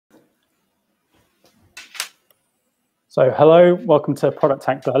So hello, welcome to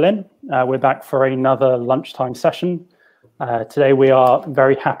ProductTank Berlin. We're back for another lunchtime session. Today we are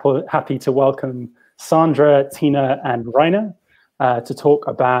very happy to welcome Sandra, Tine, and Rainer to talk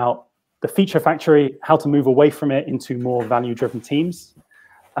about the feature factory, how to move away from it into more value-driven teams.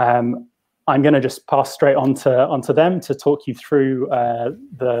 I'm going to just pass straight onto them to talk you through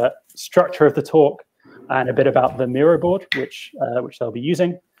the structure of the talk and a bit about the Miro board, which they'll be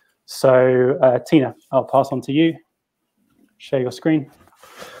using. So Tine, I'll pass on to you. Share your screen.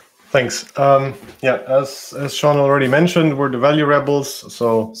 Thanks. Yeah, as Sean already mentioned, we're the Value Rebels.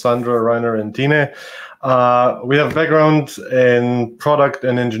 So Sandra, Rainer, and Tine. We have background in product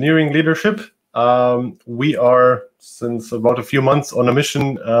and engineering leadership. We are, since about a few months, on a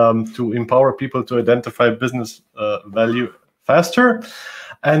mission to empower people to identify business value faster.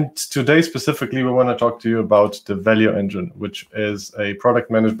 And today, specifically, we want to talk to you about the Value Engine, which is a product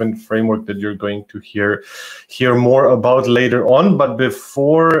management framework that you're going to hear more about later on. But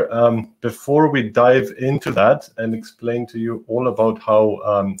before we dive into that and explain to you all about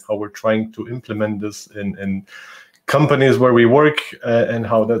how we're trying to implement this in companies where we work and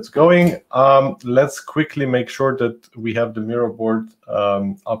how that's going, let's quickly make sure that we have the Miro board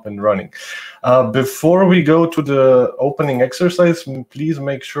up and running. Before we go to the opening exercise, please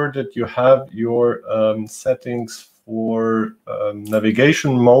make sure that you have your settings for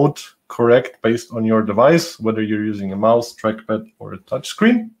navigation mode correct based on your device, whether you're using a mouse, trackpad, or a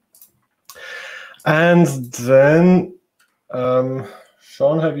touchscreen. And then,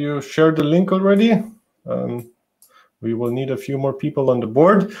 Sean, have you shared the link already? We will need a few more people on the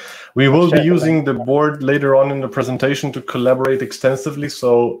board. We will be using the board later on in the presentation to collaborate extensively.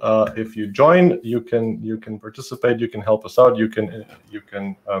 So if you join, you can participate, you can help us out, you can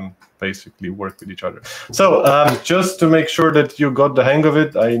basically work with each other. So just to make sure that you got the hang of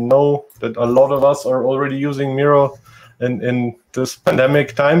it, I know that a lot of us are already using Miro in this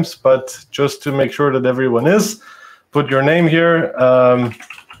pandemic times, but just to make sure that everyone is, put your name here.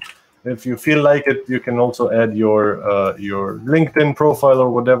 If you feel like it, you can also add your LinkedIn profile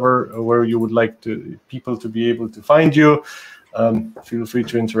or whatever, where you would like people to be able to find you. Feel free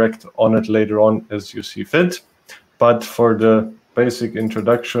to interact on it later on as you see fit. But for the basic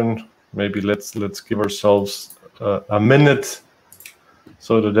introduction, maybe let's give ourselves a minute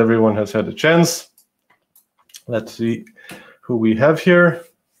so that everyone has had a chance. Let's see who we have here.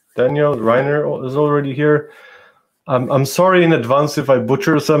 Daniel, Rainer is already here. I'm sorry in advance if I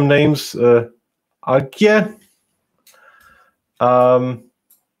butcher some names. Agje.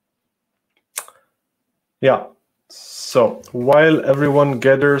 Yeah. So while everyone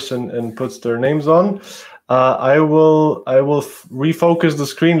gathers and puts their names on, I will refocus the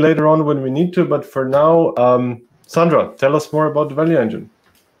screen later on when we need to. But for now, Sandra, tell us more about the Value Engine.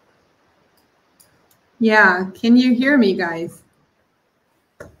 Yeah. Can you hear me, guys?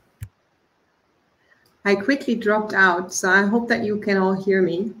 I quickly dropped out, so I hope that you can all hear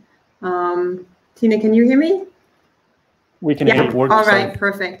me. Tine, can you hear me? We can hear you. All right,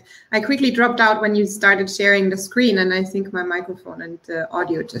 perfect. I quickly dropped out when you started sharing the screen, and I think my microphone and the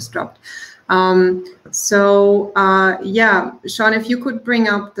audio just dropped. Yeah, Sean, if you could bring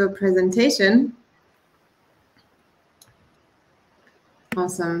up the presentation.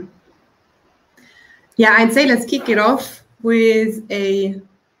 Awesome. Yeah, I'd say let's kick it off with a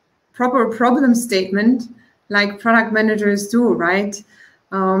proper problem statement like product managers do, right?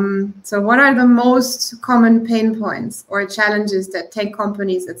 So what are the most common pain points or challenges that tech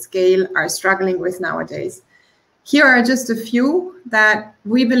companies at scale are struggling with nowadays? Here are just a few that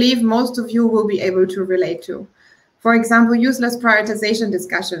we believe most of you will be able to relate to. For example, useless prioritization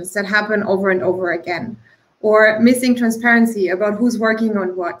discussions that happen over and over again, or missing transparency about who's working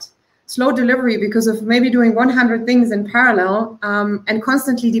on what. Slow delivery because of maybe doing 100 things in parallel and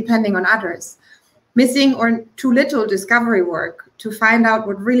constantly depending on others. Missing or too little discovery work to find out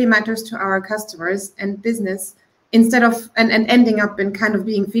what really matters to our customers and business instead of and ending up in kind of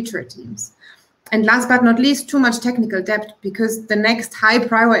being feature teams. And last but not least, too much technical debt because the next high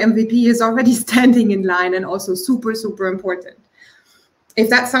prior MVP is already standing in line and also super, super important. If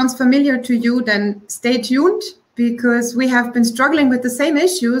that sounds familiar to you, then stay tuned, because we have been struggling with the same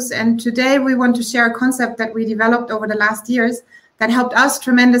issues. And today we want to share a concept that we developed over the last years that helped us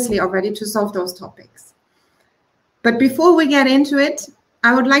tremendously already to solve those topics. But before we get into it,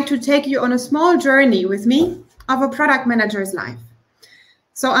 I would like to take you on a small journey with me of a product manager's life.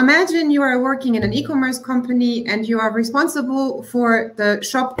 So imagine you are working in an e-commerce company and you are responsible for the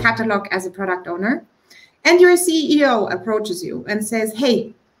shop catalog as a product owner. And your CEO approaches you and says,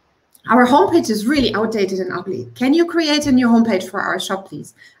 hey, our homepage is really outdated and ugly. Can you create a new homepage for our shop,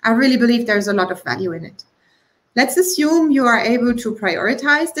 please? I really believe there's a lot of value in it. Let's assume you are able to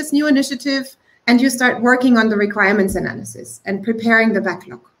prioritize this new initiative and you start working on the requirements analysis and preparing the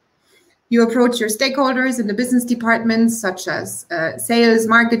backlog. You approach your stakeholders in the business departments, such as sales,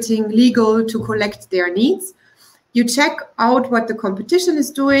 marketing, legal, to collect their needs. You check out what the competition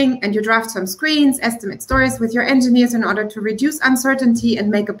is doing and you draft some screens, estimate stories with your engineers in order to reduce uncertainty and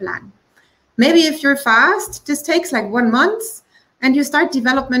make a plan. Maybe if you're fast, this takes like 1 month and you start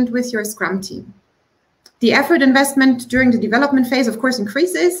development with your Scrum team. The effort investment during the development phase, of course,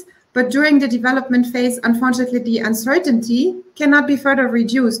 increases, but during the development phase, unfortunately, the uncertainty cannot be further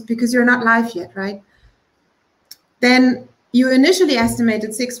reduced because you're not live yet, right? Then you initially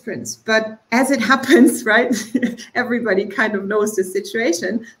estimated 6 sprints, but as it happens, right, everybody kind of knows the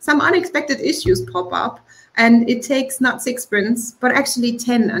situation. Some unexpected issues pop up and it takes not 6 sprints, but actually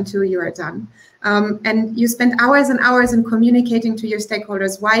 10 until you are done. And you spend hours and hours in communicating to your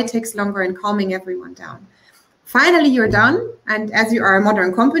stakeholders why it takes longer and calming everyone down. Finally, you're done. And as you are a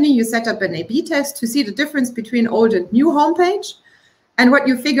modern company, you set up an A/B test to see the difference between old and new homepage. And what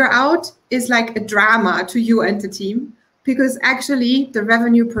you figure out is like a drama to you and the team, because actually the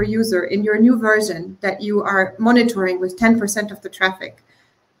revenue per user in your new version that you are monitoring with 10% of the traffic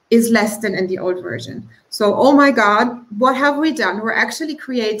is less than in the old version. So, oh my God, what have we done? We're actually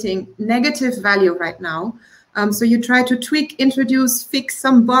creating negative value right now. So you try to tweak, introduce, fix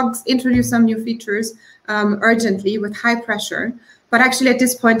some bugs, introduce some new features urgently with high pressure. But actually at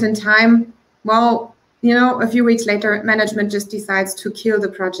this point in time, well, you know, a few weeks later, management just decides to kill the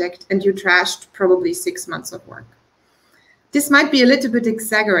project and you trashed probably 6 months of work. This might be a little bit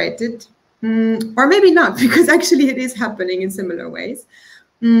exaggerated, or maybe not, because actually it is happening in similar ways.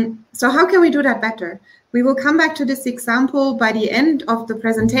 So how can we do that better? We will come back to this example by the end of the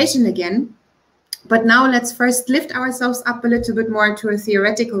presentation again. But now let's first lift ourselves up a little bit more to a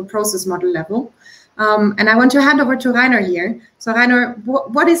theoretical process model level. And I want to hand over to Rainer here. So Rainer,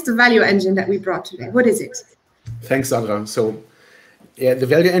 what is the value engine that we brought today? What is it? Thanks, Sandra. So yeah, the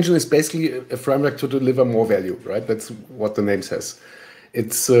value engine is basically a framework to deliver more value, right? That's what the name says.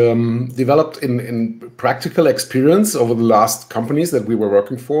 It's developed in practical experience over the last companies that we were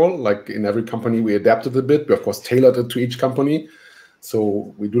working for. Like in every company, we adapted a bit. We, of course, tailored it to each company.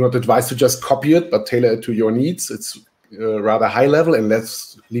 So we do not advise to just copy it, but tailor it to your needs. It's rather high level and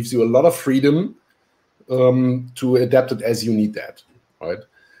leaves you a lot of freedom to adapt it as you need that, right?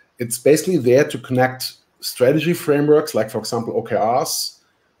 It's basically there to connect strategy frameworks, like, for example, OKRs,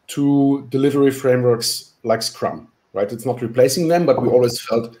 to delivery frameworks like Scrum, right? It's not replacing them, but we always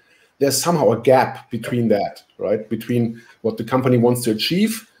felt there's somehow a gap between that, right? Between what the company wants to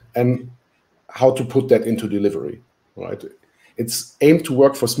achieve and how to put that into delivery, right? It's aimed to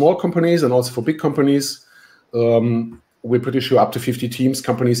work for small companies and also for big companies. We're pretty sure up to 50 teams,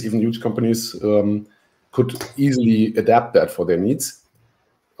 companies, even huge companies, could easily adapt that for their needs.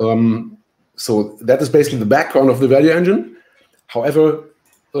 So that is basically the background of the value engine. However,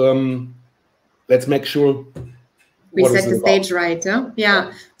 let's make sure we set the stage right.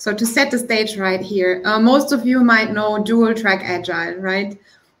 Yeah. So to set the stage right here, most of you might know dual track agile, right?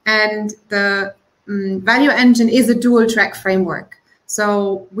 And the value engine is a dual track framework.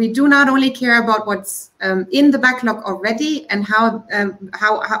 So we do not only care about what's in the backlog already and how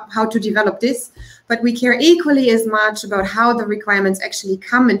to develop this, but we care equally as much about how the requirements actually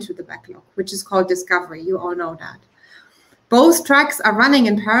come into the backlog, which is called discovery. You all know that. Both tracks are running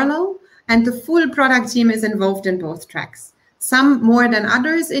in parallel, and the full product team is involved in both tracks. Some more than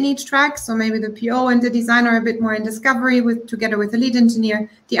others in each track. So maybe the PO and the designer are a bit more in discovery together with the lead engineer.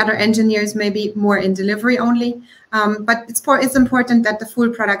 The other engineers may be more in delivery only. But it's important that the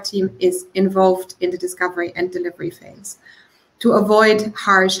full product team is involved in the discovery and delivery phase to avoid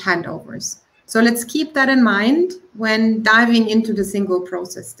harsh handovers. So let's keep that in mind when diving into the single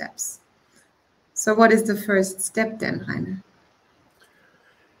process steps. So what is the first step then, Rainer?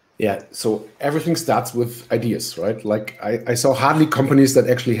 Yeah, so everything starts with ideas, right? Like I saw hardly companies that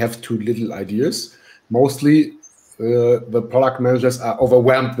actually have too little ideas. Mostly the product managers are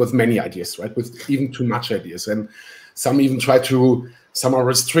overwhelmed with many ideas, right? With even too much ideas. And some even try to somehow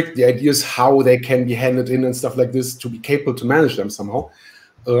restrict the ideas, how they can be handed in and stuff like this to be capable to manage them somehow.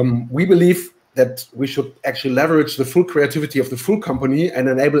 We believe that we should actually leverage the full creativity of the full company and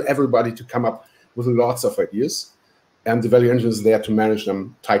enable everybody to come up with lots of ideas. And the value engine is there to manage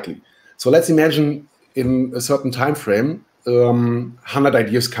them tightly. So let's imagine in a certain time frame, 100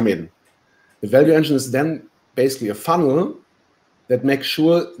 ideas come in. The value engine is then basically a funnel that makes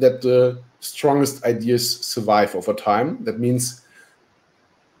sure that the strongest ideas survive over time. That means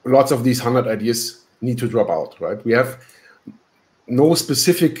lots of these 100 ideas need to drop out, right? We have no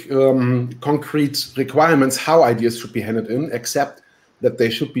specific concrete requirements how ideas should be handed in, except that they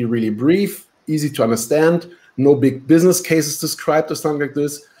should be really brief, easy to understand, no big business cases described or something like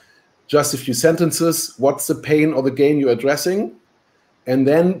this, just a few sentences, what's the pain or the gain you're addressing, and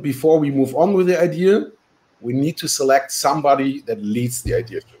then before we move on with the idea, we need to select somebody that leads the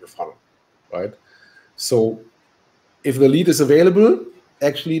idea through the funnel, right? So if the lead is available,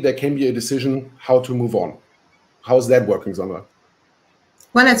 actually there can be a decision how to move on. How's that working, Sandra?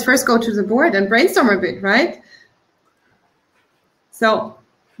 Well, let's first go to the board and brainstorm a bit, right? So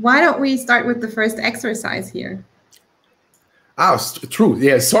why don't we start with the first exercise here? Ah, true.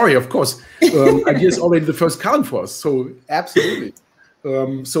 Yeah, sorry, of course. Idea is already the first column for us, so absolutely.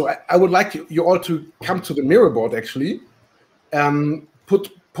 So I would like you all to come to the Miro board, actually,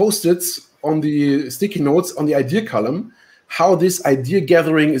 put Post-its on the sticky notes on the idea column, how this idea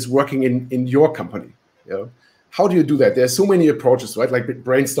gathering is working in your company. Yeah. How do you do that? There's so many approaches, right? Like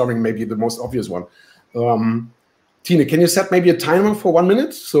brainstorming, maybe the most obvious one. Tine, can you set maybe a timer for 1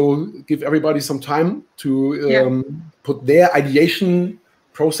 minute? So give everybody some time to put their ideation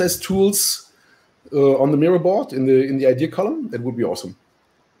process tools on the Miro board in the idea column. That would be awesome.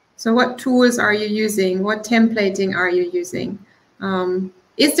 So what tools are you using? What templating are you using?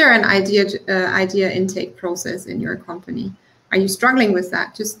 Is there an idea intake process in your company? Are you struggling with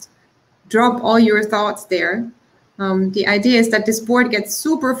that? Just drop all your thoughts there. The idea is that this board gets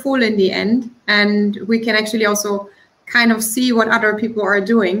super full in the end, and we can actually also kind of see what other people are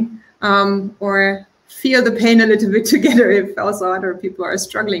doing, or feel the pain a little bit together if also other people are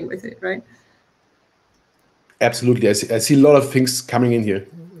struggling with it, right? Absolutely. I see a lot of things coming in here.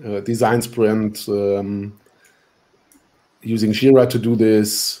 Design sprint, using Jira to do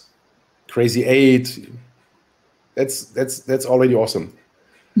this, Crazy 8. That's already awesome.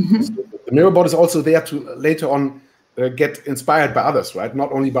 Mm-hmm. So the Miro board is also there to later on get inspired by others, right?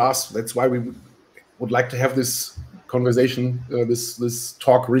 Not only by us. That's why we would like to have this conversation, this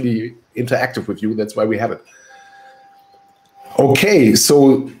talk really interactive with you. That's why we have it. Okay,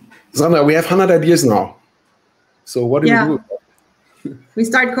 so Sandra, we have 100 ideas now. So what do we do? We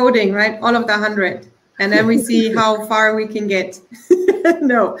start coding, right? All of the 100. And then we see how far we can get.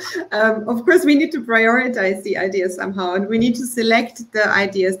 No, of course, we need to prioritize the ideas somehow, and we need to select the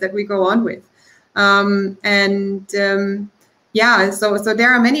ideas that we go on with. So there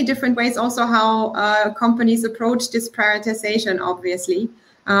are many different ways also how companies approach this prioritization, obviously.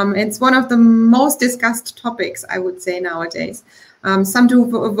 It's one of the most discussed topics, I would say, nowadays. Some do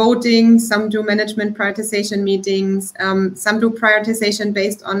voting, some do management prioritization meetings, some do prioritization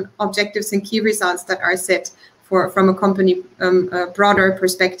based on objectives and key results that are set from a company broader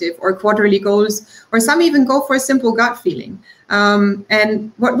perspective, or quarterly goals, or some even go for a simple gut feeling.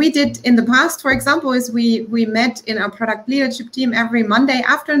 And what we did in the past, for example, is we met in our product leadership team every Monday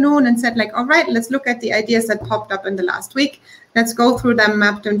afternoon and said, like, all right, let's look at the ideas that popped up in the last week. Let's go through them,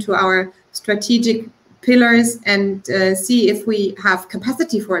 map them to our strategic pillars, and see if we have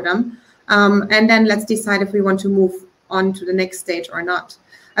capacity for them. And then let's decide if we want to move on to the next stage or not.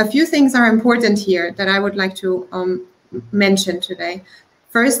 A few things are important here that I would like to mention today.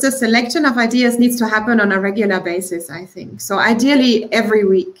 First, the selection of ideas needs to happen on a regular basis, I think. So ideally every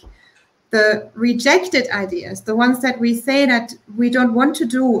week. The rejected ideas, the ones that we say that we don't want to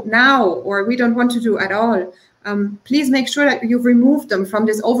do now or we don't want to do at all, please make sure that you've removed them from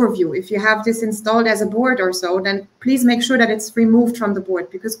this overview. If you have this installed as a board or so, then please make sure that it's removed from the board,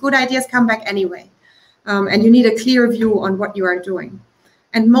 because good ideas come back anyway. And you need a clear view on what you are doing.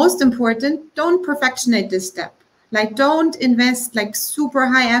 And most important, don't perfectionate this step. Like, don't invest like super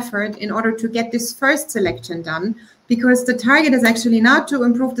high effort in order to get this first selection done, because the target is actually not to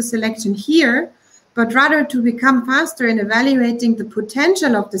improve the selection here, but rather to become faster in evaluating the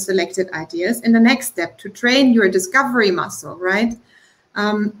potential of the selected ideas in the next step, to train your discovery muscle, right?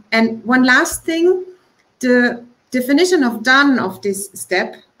 And one last thing, the definition of done of this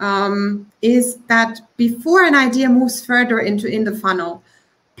step is that before an idea moves further in the funnel,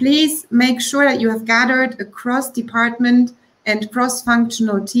 please make sure that you have gathered a cross-department and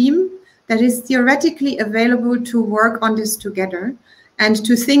cross-functional team that is theoretically available to work on this together and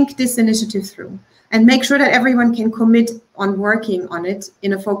to think this initiative through, and make sure that everyone can commit on working on it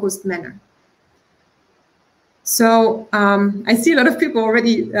in a focused manner. So I see a lot of people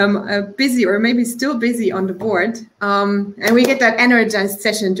already busy, or maybe still busy on the board. And we get that energized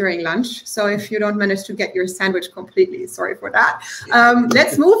session during lunch. So if you don't manage to get your sandwich completely, sorry for that.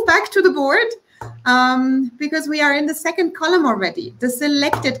 Let's move back to the board, because we are in the second column already, the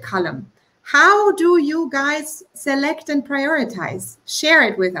selected column. How do you guys select and prioritize? Share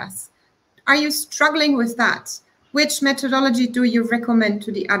it with us. Are you struggling with that? Which methodology do you recommend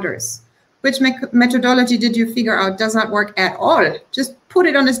to the others? Which methodology did you figure out does not work at all? Just put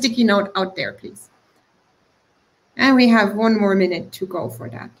it on a sticky note out there, please. And we have 1 more minute to go for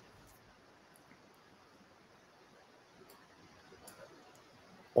that.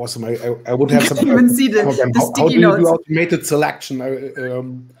 Awesome. I would have some. I even see the how do you do automated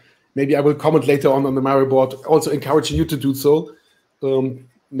selection? Maybe I will comment later on the Miro board, also encouraging you to do so.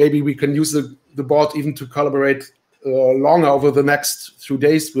 Maybe we can use the board even to collaborate longer over the next few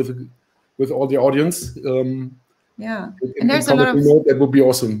days with all the audience. Yeah, and there's a lot of that would be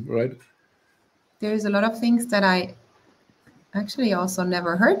awesome, right? There's a lot of things that I actually also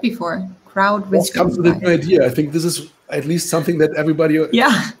never heard before. Crowd What comes with a new idea? I think this is at least something that everybody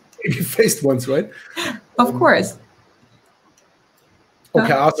maybe faced once, right? Of course.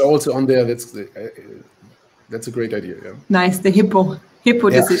 OKRs are also on there. That's a great idea. Yeah. Nice, the hippo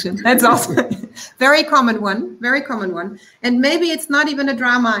decision. That's awesome. Very common one. Very common one. And maybe it's not even a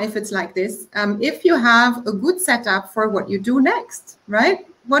drama if it's like this. If you have a good setup for what you do next, right?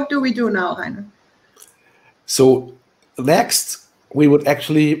 What do we do now, Rainer? So next, we would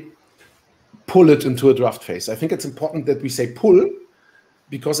actually pull it into a draft phase. I think it's important that we say pull,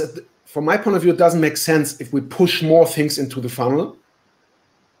 because from my point of view, it doesn't make sense if we push more things into the funnel.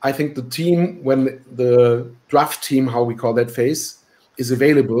 I think the team, when the draft team, how we call that phase, is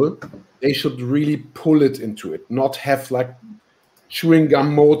available, they should really pull it into it, not have like chewing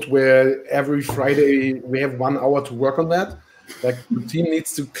gum mode where every Friday we have 1 hour to work on that. Like the team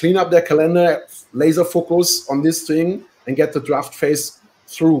needs to clean up their calendar, laser focus on this thing, and get the draft phase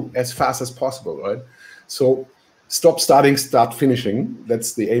through as fast as possible, right? So stop starting, start finishing.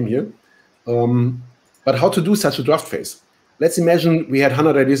 That's the aim here. But how to do such a draft phase? Let's imagine we had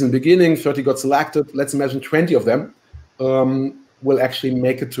 100 ideas in the beginning, 30 got selected. Let's imagine 20 of them will actually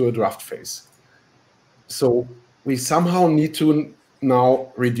make it to a draft phase. So we somehow need to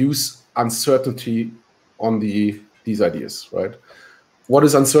now reduce uncertainty on these ideas, right? What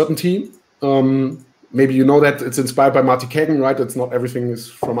is uncertainty? Maybe you know that it's inspired by Marty Kagan, right? It's not everything is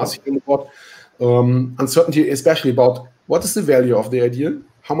from us here in the board. Uncertainty, especially about what is the value of the idea?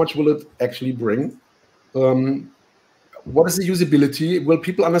 How much will it actually bring? What is the usability? Will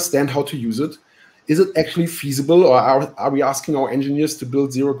people understand how to use it? Is it actually feasible, or are we asking our engineers to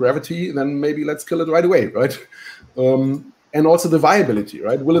build zero gravity? Then maybe let's kill it right away, right? And also the viability,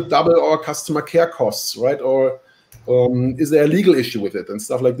 right? Will it double our customer care costs, right? Or is there a legal issue with it and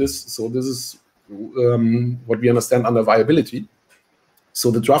stuff like this? So this is what we understand under viability.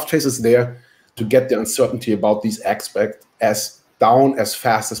 So the draft phase is there to get the uncertainty about these aspects as down as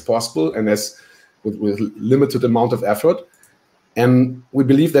fast as possible and as with limited amount of effort. And we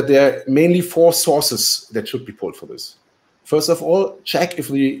believe that there are mainly 4 sources that should be pulled for this. First of all, check if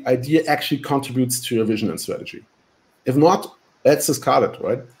the idea actually contributes to your vision and strategy. If not, let's discard it,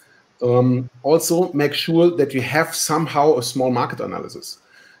 right? Also, make sure that you have somehow a small market analysis.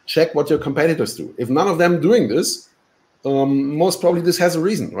 Check what your competitors do. If none of them doing this, most probably this has a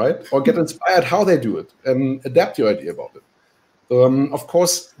reason, right? Or get inspired how they do it and adapt your idea about it. Of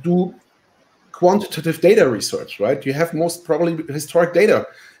course, do quantitative data research, right? You have most probably historic data.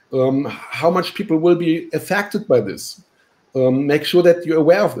 How much people will be affected by this? Make sure that you're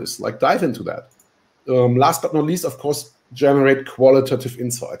aware of this, like dive into that. Last but not least, of course, generate qualitative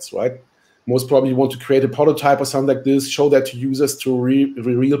insights, right? Most probably you want to create a prototype or something like this, show that to users to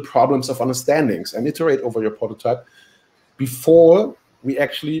real problems of understandings and iterate over your prototype before we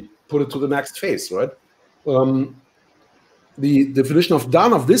actually put it to the next phase, right? The definition of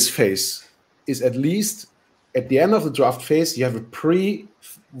done of this phase is at least at the end of the draft phase, you have a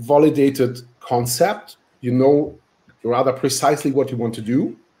pre-validated concept. You know rather precisely what you want to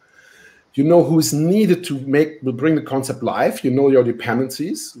do. You know who is needed to bring the concept live. You know your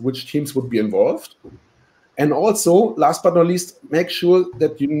dependencies, which teams would be involved. And also, last but not least, make sure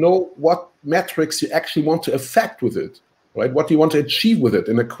that you know what metrics you actually want to affect with it, right? What you want to achieve with it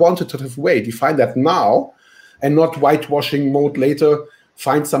in a quantitative way. Define that now and not whitewashing mode later.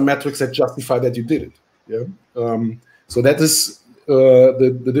 Find some metrics that justify that you did it. Yeah. So that is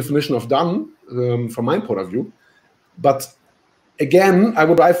the definition of done from my point of view. But again, I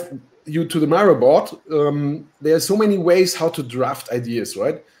would drive you to the Miro board. There are so many ways how to draft ideas,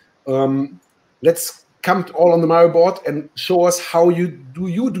 right? Let's come all on the Miro board and show us how you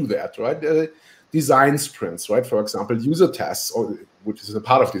do that, right? Design sprints, right? For example, user tests, which is a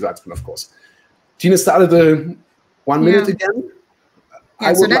part of design sprint, of course. Tine started 1 minute again.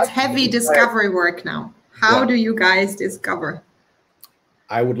 Yeah, so that's heavy discovery work now. How do you guys discover?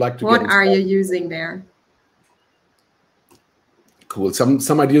 I would like to. What are you using there? Cool.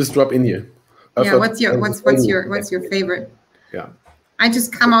 Some ideas drop in here. Yeah, what's your favorite? Yeah. I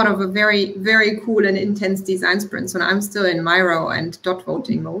just come out of a very, very cool and intense design sprint, so I'm still in Miro and dot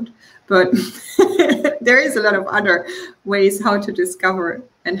voting mode. But there is a lot of other ways how to discover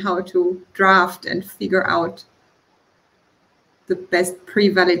and how to draft and figure out the best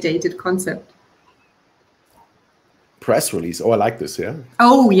pre-validated concept. Press release. Oh, I like this. Yeah.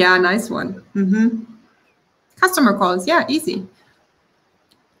 Oh, yeah, nice one. Mm-hmm. Customer calls. Yeah, easy.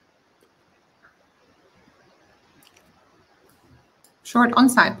 Short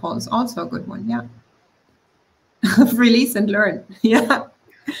on-site polls, also a good one. Yeah. Release and learn. Yeah.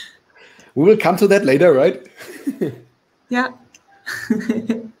 We will come to that later, right? Yeah.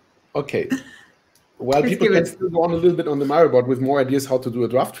 Okay. Well, people can still go on a little bit on the Miro board with more ideas how to do a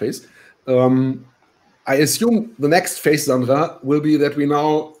draft phase. I assume the next phase, Sandra, will be that we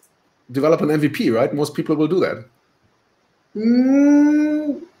now develop an MVP, right? Most people will do that.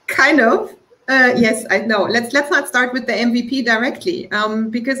 Kind of. Yes, I know. Let's not start with the MVP directly,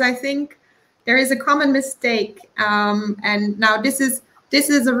 because I think there is a common mistake, and now this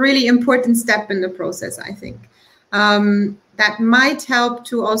is a really important step in the process, I think, that might help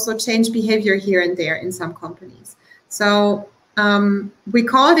to also change behavior here and there in some companies. So we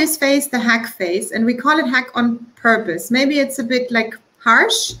call this phase the hack phase, and we call it hack on purpose. Maybe it's a bit like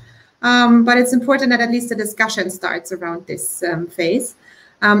harsh, but it's important that at least a discussion starts around this phase.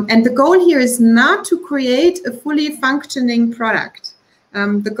 And the goal here is not to create a fully functioning product.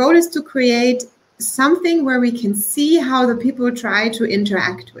 The goal is to create something where we can see how the people try to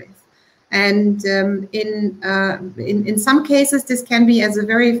interact with. And in some cases, this can be, as a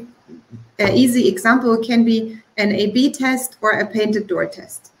very easy example, it can be an A/B test or a painted door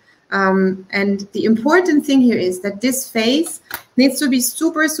test. And the important thing here is that this phase needs to be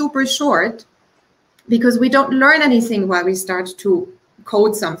super, super short, because we don't learn anything while we start to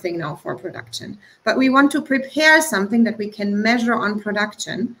code something now for production. But we want to prepare something that we can measure on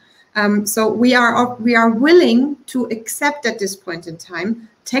production. So we are willing to accept at this point in time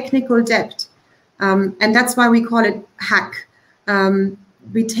technical debt. And that's why we call it hack.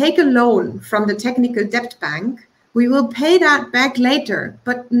 We take a loan from the technical debt bank. We will pay that back later,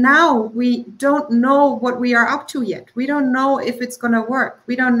 but now we don't know what we are up to yet. We don't know if it's going to work.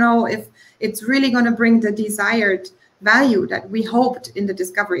 We don't know if it's really going to bring the desired value that we hoped in the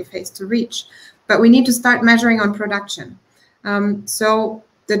discovery phase to reach. But we need to start measuring on production. So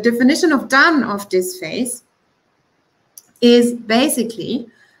the definition of done of this phase is basically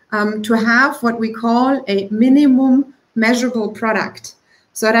to have what we call a minimum measurable product.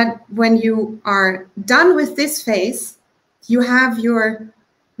 So that when you are done with this phase, you have your,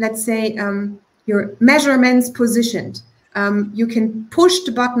 let's say, your measurements positioned. You can push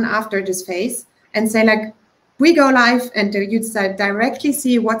the button after this phase and say, like, we go live, and you directly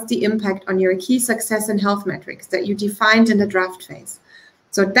see what's the impact on your key success and health metrics that you defined in the draft phase.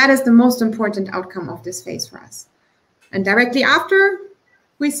 So that is the most important outcome of this phase for us. And directly after,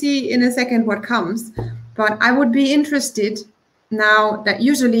 we see in a second what comes. But I would be interested now that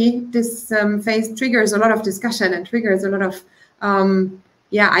usually this phase triggers a lot of discussion and triggers a lot of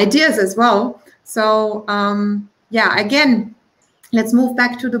ideas as well. So again, let's move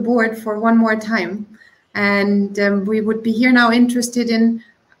back to the board for one more time. And we would be here now interested in,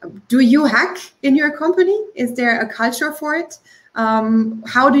 do you hack in your company? Is there a culture for it?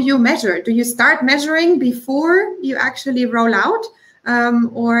 How do you measure? Do you start measuring before you actually roll out?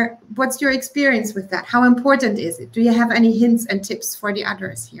 Or what's your experience with that? How important is it? Do you have any hints and tips for the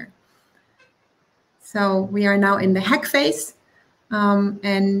others here? So we are now in the hack phase,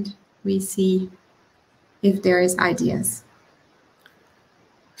 and we see if there is ideas.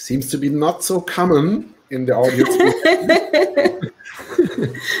 Seems to be not so common in the audience.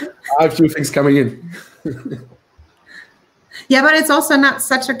 I have a few things coming in. Yeah, but it's also not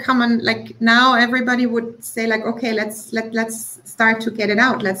such a common, like now everybody would say like, okay, let's start to get it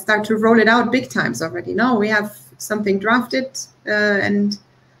out. Let's start to roll it out big times already. No, we have something drafted, and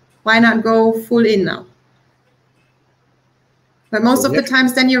why not go full in now? But most of the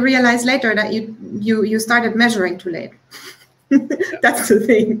times then you realize later that you started measuring too late. That's the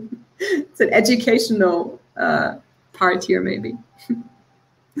thing. It's an educational part here, maybe.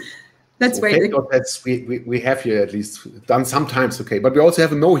 That's okay, so that's we have here at least done sometimes, okay, but we also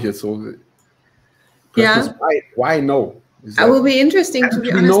have a no here. So yeah, why no? That will be interesting to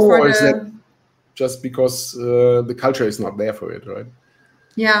be honest. No, or is that just because the culture is not there for it, right?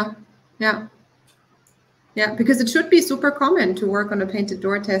 Yeah, because it should be super common to work on a painted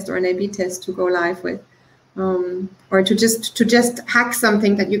door test or an A/B test to go live with, or to just hack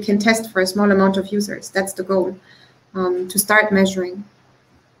something that you can test for a small amount of users. That's the goal, to start measuring.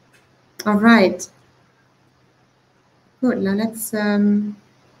 All right. Good. Now let's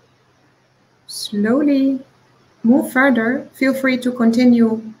slowly move further. Feel free to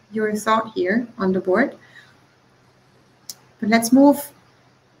continue your thought here on the board. But let's move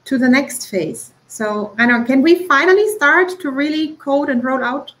to the next phase. So, Rainer, can we finally start to really code and roll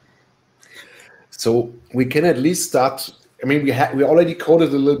out? So we can at least start. I mean, we already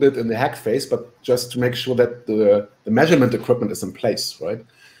coded a little bit in the hack phase, but just to make sure that the measurement equipment is in place, right?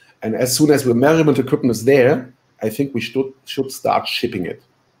 And as soon as the measurement equipment is there, I think we should start shipping it.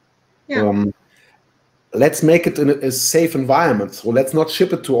 Yeah. Let's make it in a safe environment. So let's not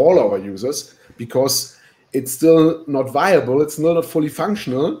ship it to all our users because it's still not viable. It's still not fully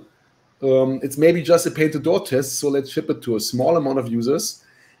functional. It's maybe just a pay-to-door test. So let's ship it to a small amount of users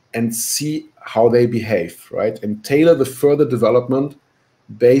and see how they behave, right? And tailor the further development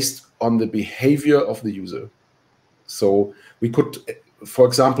based on the behavior of the user. So we could, for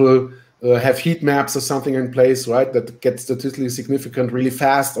example, have heat maps or something in place, right? That gets statistically significant really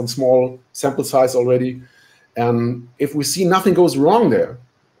fast on small sample size already. And if we see nothing goes wrong there,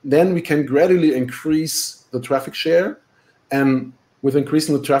 then we can gradually increase the traffic share. And with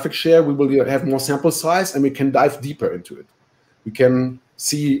increasing the traffic share, we will have more sample size and we can dive deeper into it. We can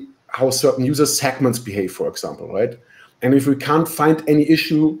see how certain user segments behave, for example, right? And if we can't find any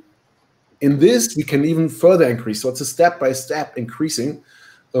issue in this, we can even further increase. So it's a step-by-step increasing.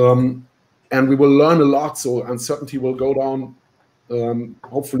 And we will learn a lot. So uncertainty will go down,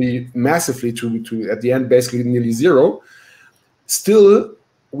 hopefully massively to at the end, basically nearly zero. Still,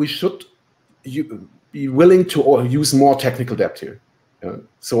 we should be willing to use more technical depth here.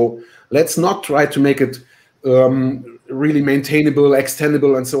 So let's not try to make it really maintainable,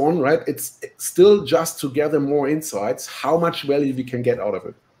 extendable, and so on, right? It's still just to gather more insights, how much value we can get out of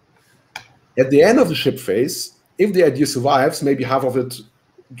it. At the end of the ship phase, if the idea survives, maybe half of it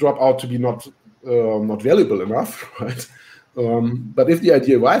drop out to be not valuable enough, right? But if the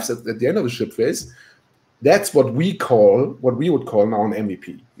idea arrives at the end of the ship phase, that's what we would call now an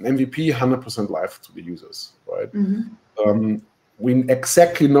MVP. An MVP, 100% live to the users, right? Mm-hmm. We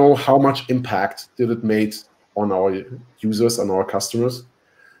exactly know how much impact did it made on our users, on our customers.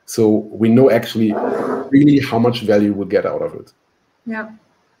 So we know actually really how much value we'll get out of it. Yeah.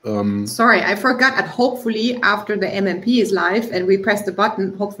 Sorry, I forgot. And hopefully after the MMP is live and we press the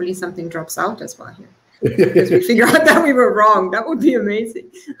button, hopefully something drops out as well here. Because we figure out that we were wrong. That would be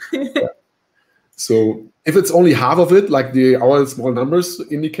amazing. Yeah. So if it's only half of it, like our small numbers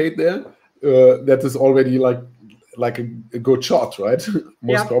indicate there, that is already like a good shot, right?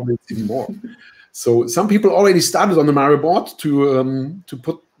 Most probably it's even more. So some people already started on the Miro board to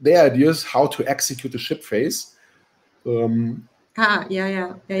put their ideas how to execute the ship phase. And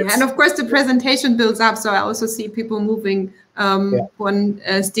of course the presentation builds up. So I also see people moving one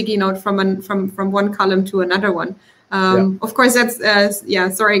sticky note from one column to another one. Of course,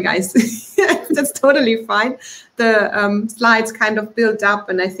 that's sorry guys, that's totally fine. The slides kind of build up,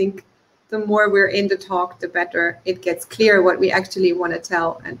 and I think the more we're in the talk, the better it gets clear what we actually want to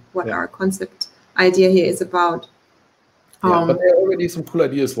tell and what our concept idea here is about. But there are already some cool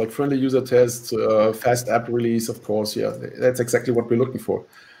ideas like friendly user tests, fast app release, of course. Yeah, that's exactly what we're looking for.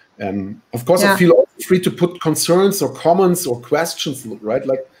 And of course, I feel free to put concerns or comments or questions, right?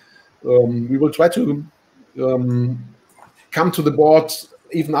 Like we will try to come to the board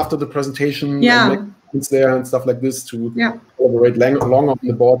even after the presentation and make comments there and stuff like this to collaborate longer on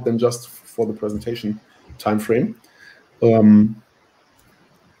the board than just for the presentation time frame.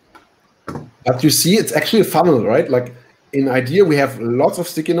 But you see, it's actually a funnel, right? Like in idea, we have lots of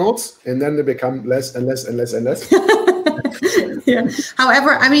sticky notes, and then they become less and less and less and less.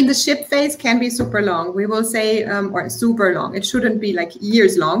 However, I mean, the ship phase can be super long. We will say, or super long. It shouldn't be like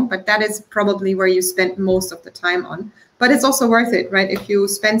years long, but that is probably where you spend most of the time on. But it's also worth it, right? If you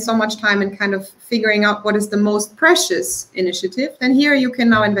spend so much time in kind of figuring out what is the most precious initiative, then here you can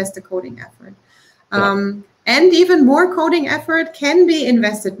now invest a coding effort. And even more coding effort can be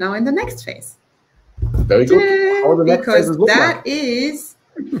invested now in the next phase. Very good. How the next because phase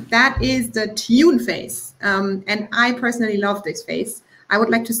that is the tune phase. And I personally love this phase. I would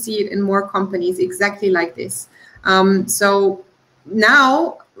like to see it in more companies exactly like this. So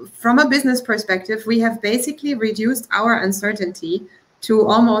now, from a business perspective, we have basically reduced our uncertainty to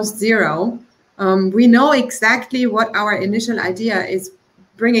almost zero. We know exactly what our initial idea is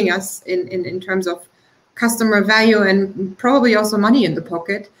bringing us in terms of customer value and probably also money in the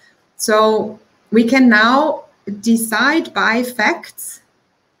pocket. So we can now decide by facts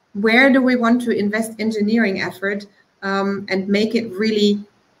where do we want to invest engineering effort and make it really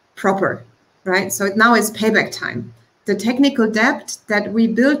proper, right? So now it's payback time. the technical debt that we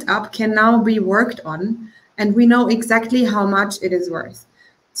built up can now be worked on, and we know exactly how much it is worth.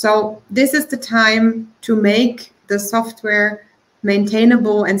 So this is the time to make the software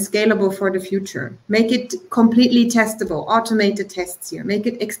maintainable and scalable for the future. Make it completely testable, automated tests here, make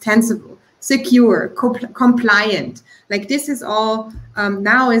it extensible, secure, compliant. Like this is all,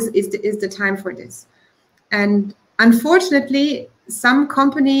 now is the time for this. And unfortunately, some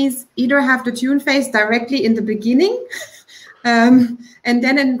companies either have the tune phase directly in the beginning and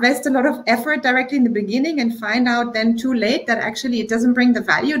then invest a lot of effort directly in the beginning and find out then too late that actually it doesn't bring the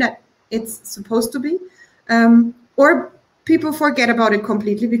value that it's supposed to be. Or people forget about it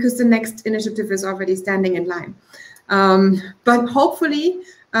completely because the next initiative is already standing in line. But hopefully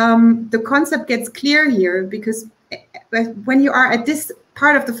the concept gets clear here, because when you are at this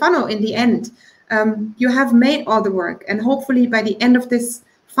part of the funnel in the end, you have made all the work, and hopefully by the end of this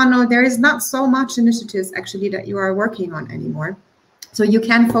funnel, there is not so much initiatives actually that you are working on anymore. So you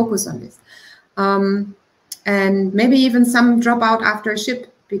can focus on this. And maybe even some drop out after a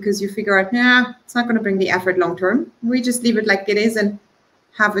ship because you figure out, nah, it's not going to bring the effort long term. We just leave it like it is and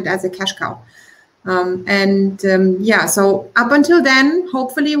have it as a cash cow. Yeah, so up until then,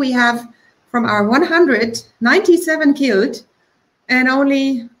 hopefully we have from our 197 killed and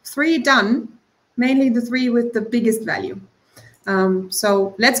only 3 done, mainly the 3 with the biggest value.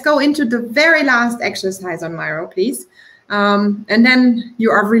 So let's go into the very last exercise on Miro, please. And then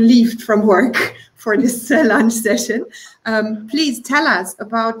you are relieved from work for this lunch session. Please tell us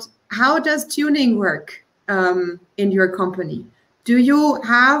about how does tuning work in your company? Do you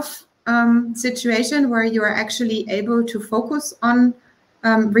have situation where you are actually able to focus on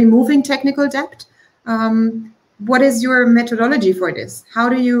removing technical debt? What is your methodology for this? How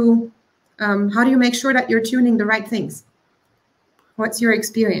do you make sure that you're tuning the right things? What's your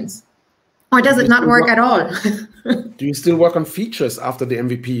experience? Or does it not work at all? Do you still work on features after the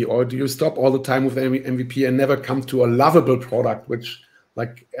MVP, or do you stop all the time with MVP and never come to a lovable product, which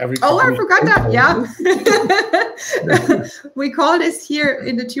like every I forgot that. Yeah. We call this here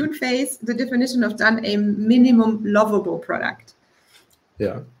in the tune phase, the definition of done, a minimum lovable product.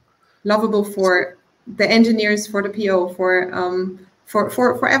 Yeah. Lovable for the engineers, for the PO,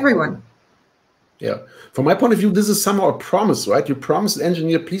 for everyone. Yeah. From my point of view, this is somehow a promise, right? You promise the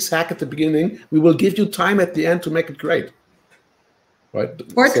engineer, please hack at the beginning. We will give you time at the end to make it great. Right?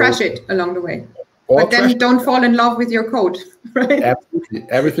 Or trash it along the way. But then you don't fall in love with your code, right? Absolutely.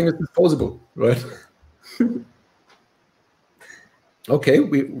 Everything is disposable, right? Okay.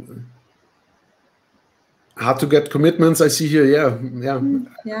 Hard to get commitments, I see here. Yeah.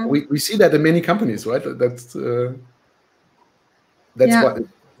 We see that in many companies, right? That's why.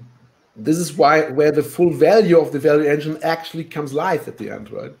 This is where the full value of the value engine actually comes live at the end,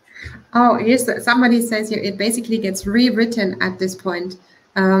 right? Oh, somebody says here it basically gets rewritten at this point.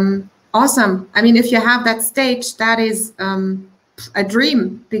 Awesome. I mean, if you have that stage, that is a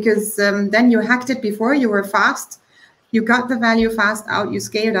dream, because then you hacked it before, you were fast, you got the value fast out, you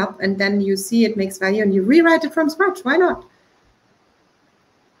scaled up, and then you see it makes value and you rewrite it from scratch. Why not?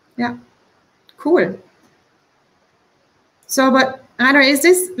 Yeah, cool. So, but Rainer, is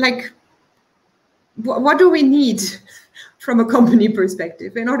this like, what do we need from a company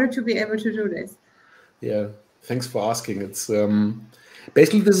perspective in order to be able to do this? Yeah, thanks for asking. It's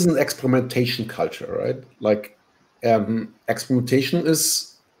basically, this is an experimentation culture, right? Like experimentation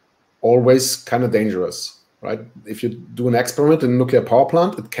is always kind of dangerous, right? If you do an experiment in a nuclear power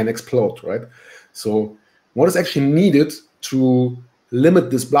plant, it can explode, right? So what is actually needed to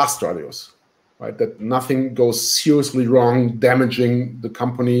limit this blast radius, right? That nothing goes seriously wrong, damaging the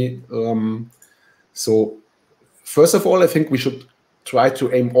company. So first of all, I think we should try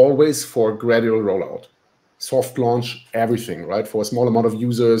to aim always for gradual rollout. Soft launch everything, right? For a small amount of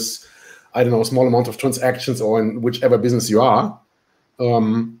users, I don't know, a small amount of transactions, or in whichever business you are.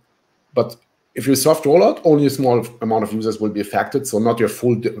 But if you soft rollout, only a small amount of users will be affected, so not your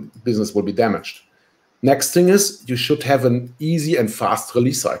full business will be damaged. Next thing is you should have an easy and fast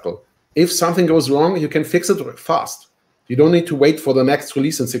release cycle. If something goes wrong, you can fix it fast. You don't need to wait for the next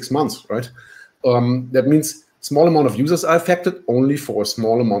release in 6 months, right? That means small amount of users are affected only for a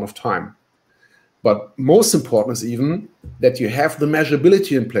small amount of time. But most important is even that you have the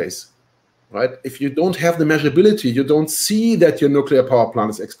measurability in place, right? If you don't have the measurability, you don't see that your nuclear power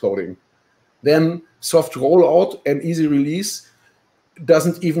plant is exploding, then soft rollout and easy release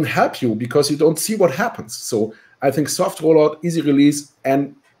doesn't even help you because you don't see what happens. So I think soft rollout, easy release,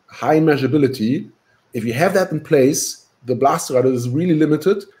 and high measurability, if you have that in place, the blast radius is really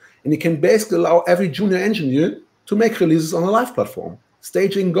limited, and you can basically allow every junior engineer to make releases on a live platform.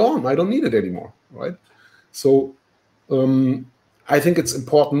 Staging gone, I don't need it anymore, right? So I think it's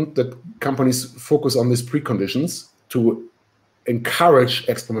important that companies focus on these preconditions to encourage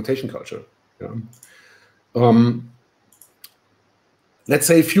experimentation culture. Let's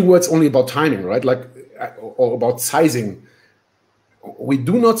say a few words only about timing, right? Like, or about sizing. We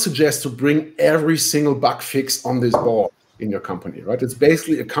do not suggest to bring every single bug fix on this board in your company, right? It's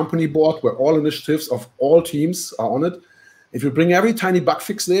basically a company board where all initiatives of all teams are on it. If you bring every tiny bug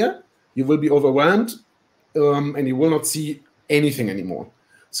fix there, you will be overwhelmed and you will not see anything anymore.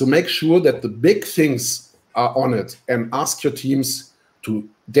 So make sure that the big things are on it and ask your teams to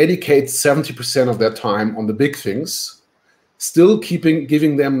dedicate 70% of their time on the big things, still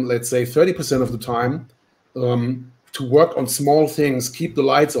giving them, let's say, 30% of the time to work on small things, keep the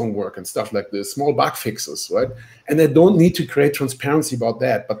lights on work and stuff like this, small bug fixes, right? And they don't need to create transparency about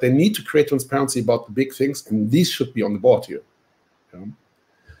that, but they need to create transparency about the big things, and these should be on the board here.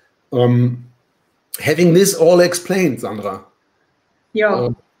 Having this all explained, Sandra. Yeah.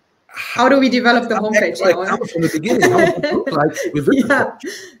 How do we develop the homepage now? From the beginning, how does it look like with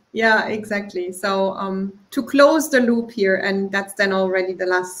Yeah, exactly. So to close the loop here, and that's then already the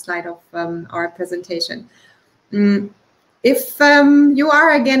last slide of our presentation. If you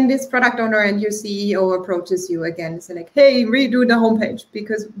are again this product owner and your CEO approaches you again, say like, hey, redo the homepage,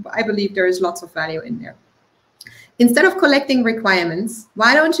 because I believe there is lots of value in there. Instead of collecting requirements,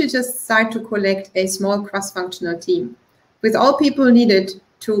 why don't you just start to collect a small cross-functional team with all people needed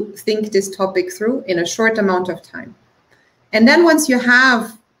to think this topic through in a short amount of time? And then once you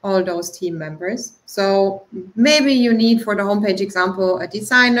have all those team members, so maybe you need, for the homepage example, a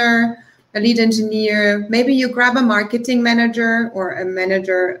designer, a lead engineer, maybe you grab a marketing manager or a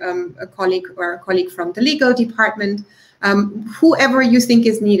manager, a colleague from the legal department, whoever you think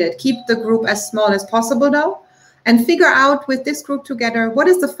is needed. Keep the group as small as possible though, and figure out with this group together, what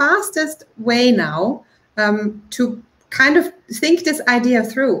is the fastest way now to kind of think this idea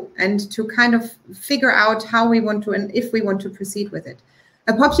through and to kind of figure out how we want to, and if we want to proceed with it.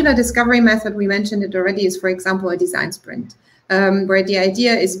 A popular discovery method, we mentioned it already, is, for example, a design sprint, where the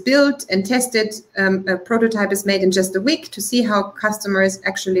idea is built and tested. A prototype is made in just a week to see how customers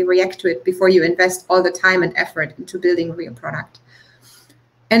actually react to it before you invest all the time and effort into building a real product.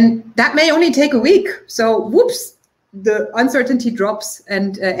 And that may only take a week. So whoops, the uncertainty drops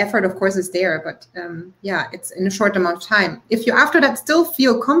and effort, of course, is there. But yeah, it's in a short amount of time. If you after that still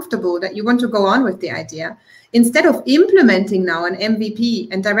feel comfortable that you want to go on with the idea, instead of implementing now an MVP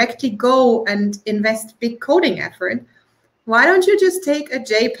and directly go and invest big coding effort, why don't you just take a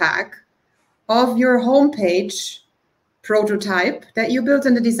JPEG of your homepage prototype that you built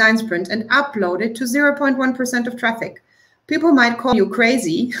in the design sprint and upload it to 0.1% of traffic? People might call you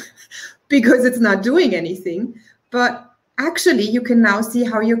crazy because it's not doing anything, but actually you can now see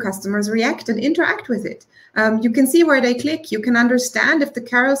how your customers react and interact with it. You can see where they click. You can understand if the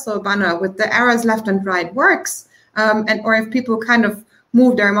carousel banner with the arrows left and right works, or if people kind of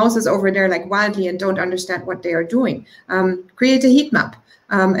move their mouses over there like wildly and don't understand what they are doing. Create a heat map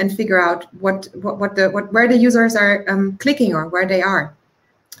and figure out where the users are clicking or where they are.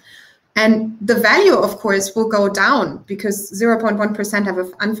 And the value, of course, will go down because 0.1% have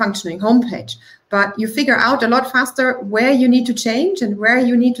an unfunctioning homepage. But you figure out a lot faster where you need to change and where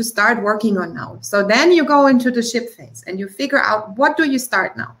you need to start working on now. So then you go into the ship phase and you figure out, what do you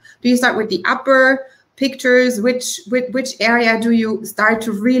start now? Do you start with the upper pictures? Which area do you start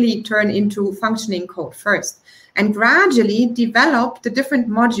to really turn into functioning code first? And gradually develop the different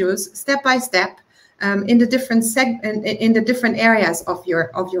modules step by step in the different areas of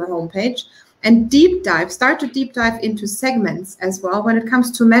your homepage, and start to deep dive into segments as well when it comes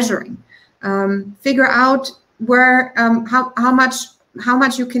to measuring. Figure out where how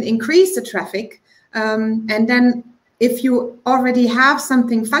much you can increase the traffic, and then if you already have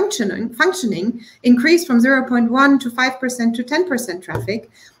something functioning, increase from 0.1 to 5% to 10%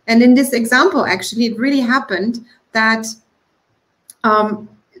 traffic. And in this example, actually, it really happened that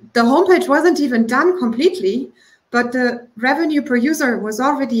the homepage wasn't even done completely, but the revenue per user was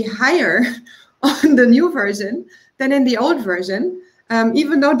already higher on the new version than in the old version,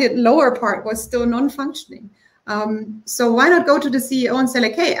 even though the lower part was still non-functioning. So why not go to the CEO and say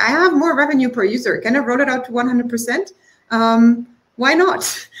like, hey, I have more revenue per user. Can I roll it out to 100%? Why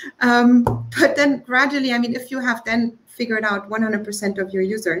not? But then gradually, I mean, if you have then figured out 100% of your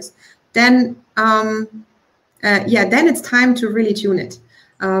users, then then it's time to really tune it.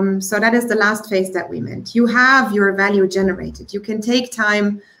 So that is the last phase that we meant. You have your value generated. You can take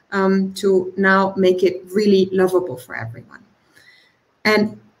time to now make it really lovable for everyone.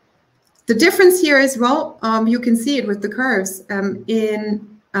 And the difference here as well, you can see it with the curves. In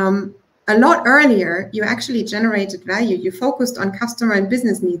a lot earlier, you actually generated value. You focused on customer and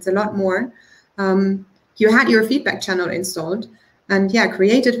business needs a lot more. You had your feedback channel installed, and yeah,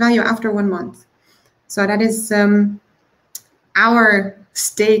 created value after 1 month. So that is our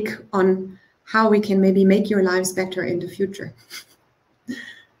stake on how we can maybe make your lives better in the future.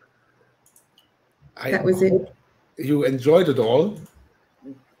 That was it. You enjoyed it all.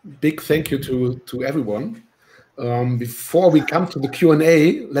 Big thank you to everyone. Before we come to the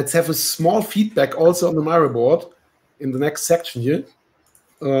Q&A, let's have a small feedback also on the Miro board in the next section here.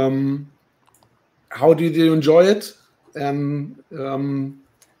 How did you enjoy it? And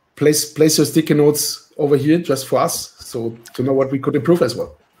place your sticky notes over here just for us, so to know what we could improve as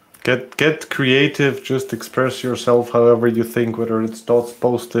well. Get creative. Just express yourself however you think, whether it's thoughts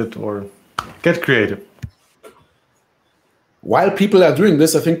posted or get creative. While people are doing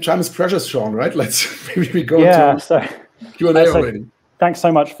this, I think time is precious, Sean, right? Let's maybe we go to Q&A already. Thanks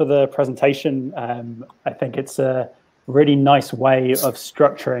so much for the presentation. I think it's a really nice way of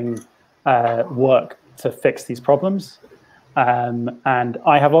structuring work to fix these problems. And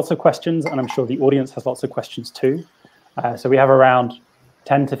I have lots of questions, and I'm sure the audience has lots of questions too. So we have around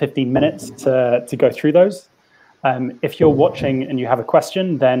 10 to 15 minutes to go through those. If you're watching and you have a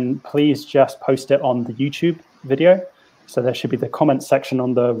question, then please just post it on the YouTube video. So there should be the comment section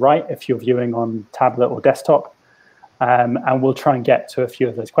on the right if you're viewing on tablet or desktop. And we'll try and get to a few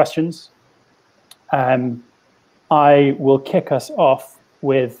of those questions. I will kick us off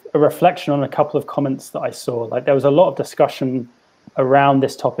with a reflection on a couple of comments that I saw. Like, there was a lot of discussion around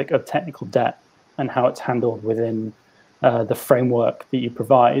this topic of technical debt and how it's handled within the framework that you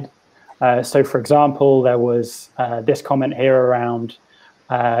provide. So for example, there was this comment here around,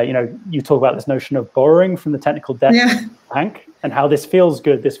 you talk about this notion of borrowing from the technical debt bank and how this feels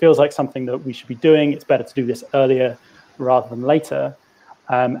good. This feels like something that we should be doing. It's better to do this earlier rather than later.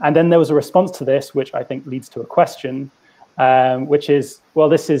 And then there was a response to this, which I think leads to a question, which is, well,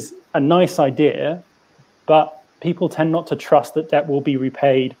 this is a nice idea, but people tend not to trust that debt will be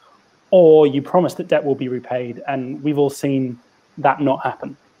repaid, or you promise that debt will be repaid. And we've all seen that not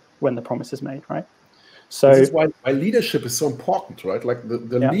happen when the promise is made, right? So this is why leadership is so important, right? Like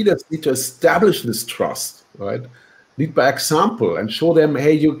the leaders need to establish this trust, right? Lead by example and show them,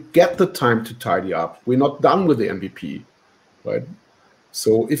 hey, you get the time to tidy up. We're not done with the MVP, right?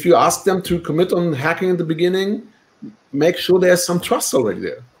 So if you ask them to commit on hacking in the beginning, make sure there's some trust already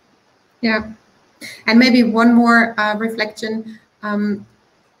there. Yeah. And maybe one more reflection.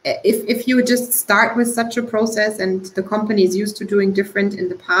 If you just start with such a process and the company is used to doing different in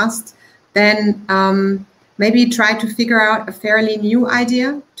the past, then maybe try to figure out a fairly new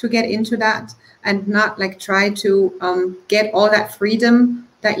idea to get into that, and not like try to get all that freedom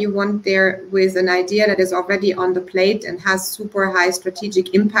that you want there with an idea that is already on the plate and has super high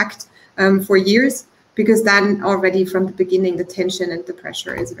strategic impact for years, because then already from the beginning the tension and the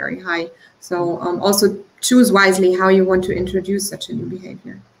pressure is very high. So also choose wisely how you want to introduce such a new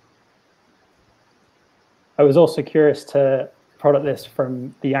behavior. I was also curious to product this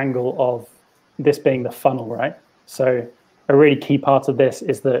from the angle of this being the funnel, right? So a really key part of this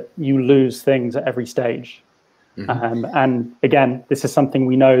is that you lose things at every stage. Mm-hmm. And again, this is something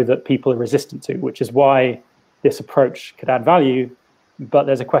we know that people are resistant to, which is why this approach could add value. But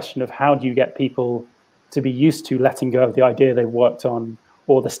there's a question of how do you get people to be used to letting go of the idea they worked on,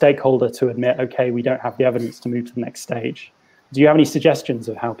 or the stakeholder to admit, okay, we don't have the evidence to move to the next stage. Do you have any suggestions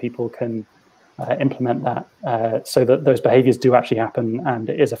of how people can implement that so that those behaviors do actually happen and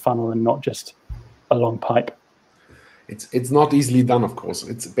it is a funnel and not just a long pipe? It's not easily done, of course.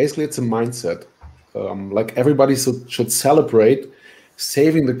 It's a mindset. Like everybody should celebrate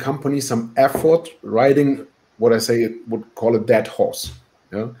saving the company some effort riding what I say would call a dead horse.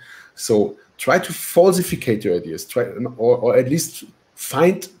 Yeah. So try to falsificate your ideas. Or at least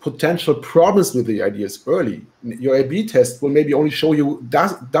find potential problems with the ideas early. Your A/B test will maybe only show you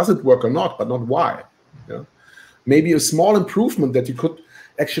does it work or not, but not why. Yeah? Maybe a small improvement that you could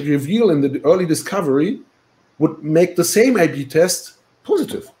actually reveal in the early discovery would make the same A/B test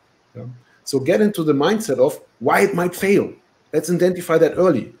positive. Yeah? So get into the mindset of why it might fail. Let's identify that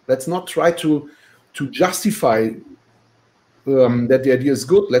early. Let's not try to justify that the idea is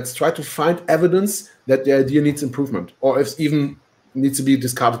good. Let's try to find evidence that the idea needs improvement, or if even needs to be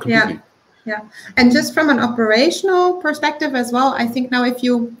discarded completely. Yeah. And just from an operational perspective as well, I think now if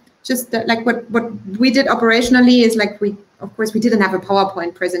you just like what we did operationally is like of course we didn't have a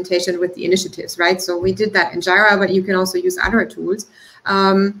PowerPoint presentation with the initiatives, right? So we did that in Jira, but you can also use other tools.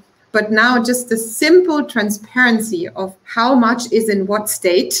 But now just the simple transparency of how much is in what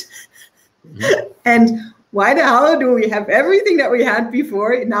state, mm-hmm. and why the hell do we have everything that we had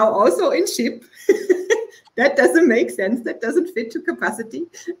before now also in ship? That doesn't make sense. That doesn't fit to capacity.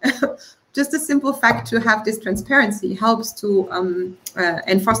 Just a simple fact to have this transparency helps to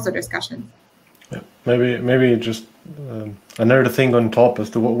and foster discussion. Yeah. Maybe just another thing on top as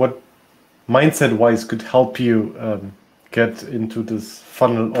to what mindset-wise could help you get into this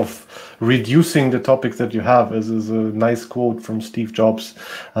funnel of reducing the topics that you have. As is a nice quote from Steve Jobs.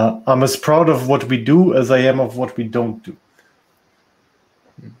 I'm as proud of what we do as I am of what we don't do.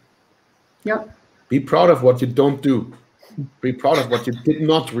 Yeah. Be proud of what you don't do. Be proud of what you did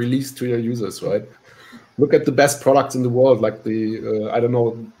not release to your users, right? Look at the best products in the world, like the, I don't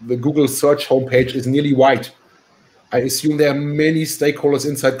know, the Google search homepage is nearly white. I assume there are many stakeholders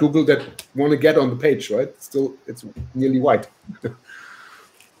inside Google that want to get on the page, right? Still, it's nearly white.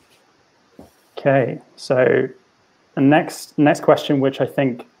 Okay, so the next question, which I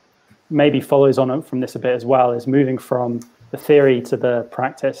think maybe follows on from this a bit as well, is moving from the theory to the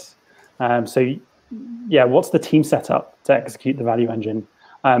practice. So yeah, what's the team setup to execute the value engine?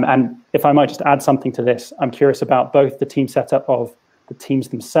 And if I might just add something to this, I'm curious about both the team setup of the teams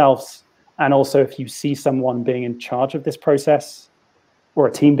themselves, and also if you see someone being in charge of this process, or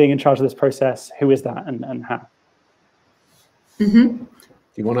a team being in charge of this process, who is that and how? Mm-hmm. Do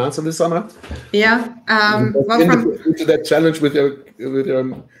you want to answer this, Sandra? Yeah. Well, into that challenge with your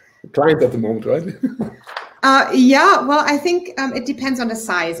client at the moment, right? Yeah, well, I think it depends on the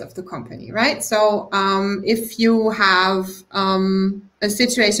size of the company, right? So if you have a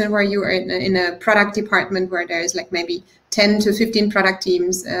situation where you are in a product department where there's like maybe 10 to 15 product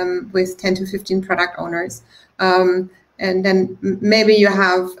teams with 10 to 15 product owners, and then maybe you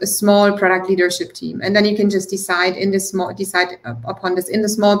have a small product leadership team, and then you can just decide upon this in the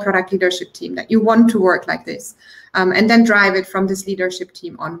small product leadership team that you want to work like this. And then drive it from this leadership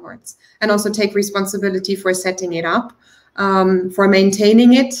team onwards, and also take responsibility for setting it up, for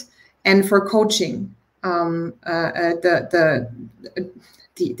maintaining it, and for coaching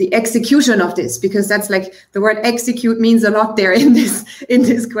the execution of this, because that's like the word execute means a lot there in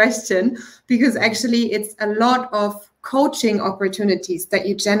this question, because actually it's a lot of coaching opportunities that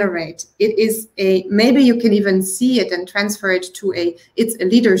you generate. It is maybe you can even see it and transfer it to it's a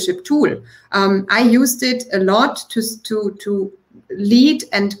leadership tool. I used it a lot to lead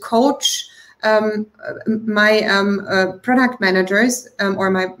and coach my product managers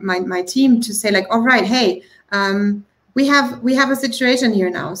or my team, to say like, all right, hey, we have a situation here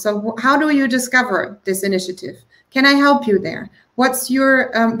now. So how do you discover this initiative? Can I help you there? What's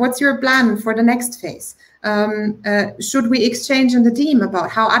your plan for the next phase? Should we exchange in the team about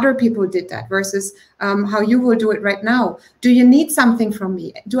how other people did that versus how you will do it right now? Do you need something from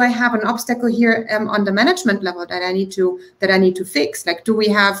me? Do I have an obstacle here on the management level that I need to fix? Like, do we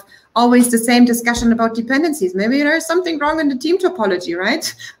have always the same discussion about dependencies? Maybe there's something wrong in the team topology,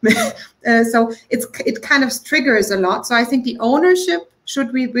 right? So it kind of triggers a lot. So I think the ownership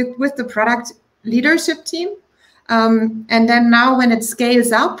should be with the product leadership team. And then now when it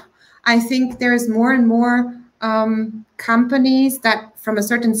scales up, I think there's more and more companies that from a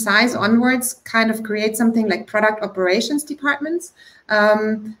certain size onwards kind of create something like product operations departments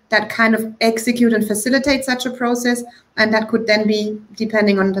that kind of execute and facilitate such a process. And that could then be,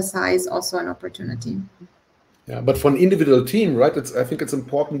 depending on the size, also an opportunity. Yeah, but for an individual team, right, I think it's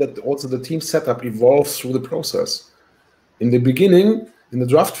important that also the team setup evolves through the process. In the beginning, in the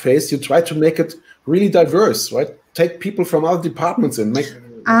draft phase, you try to make it really diverse, right? Take people from other departments and make...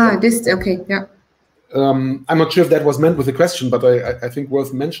 okay, yeah. I'm not sure if that was meant with the question, but I think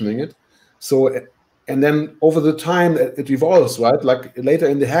worth mentioning it. So, and then over the time it evolves, right? Like later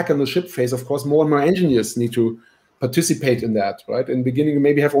in the hack and the ship phase, of course, more and more engineers need to participate in that, right? In the beginning, you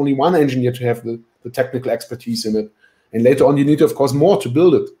maybe have only one engineer to have the technical expertise in it. And later on, you need, of course, more to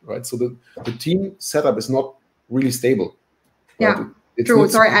build it, right? So the team setup is not really stable. Right? Yeah. True.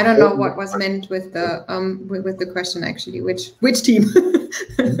 Sorry, I don't know what was meant with the question actually. Which team?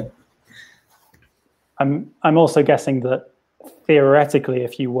 I'm also guessing that theoretically,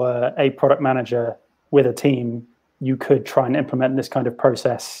 if you were a product manager with a team, you could try and implement this kind of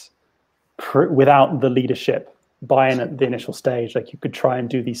process without the leadership buy-in at the initial stage. Like you could try and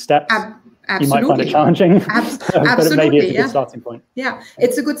do these steps. Absolutely. You might find it challenging, but maybe it's a good starting point. Yeah,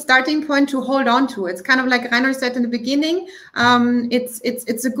 it's a good starting point to hold on to. It's kind of like Rainer said in the beginning.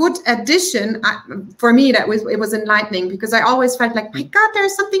 It's a good addition. For me, it was enlightening, because I always felt like, my God,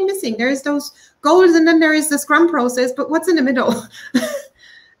 there's something missing. There's those goals, and then there is the Scrum process, but what's in the middle?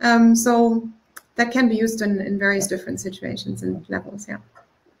 So that can be used in various different situations and levels. Yeah.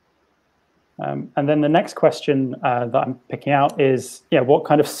 And then the next question that I'm picking out is, what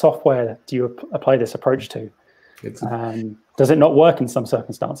kind of software do you apply this approach to? Does it not work in some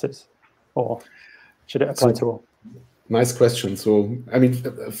circumstances, or should it apply to all? Nice question. So, I mean,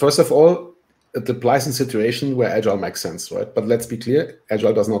 first of all, it applies in situation where Agile makes sense, right? But let's be clear,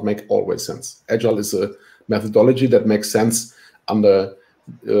 Agile does not make always sense. Agile is a methodology that makes sense under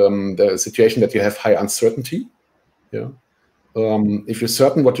the situation that you have high uncertainty. Yeah. If you're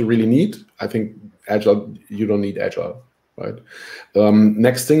certain what you really need, I think Agile, you don't need Agile, right?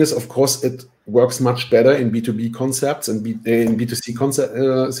 Next thing is, of course, it works much better in B2B concepts and in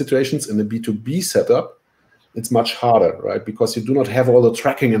B2C situations. In the B2B setup, it's much harder, right? Because you do not have all the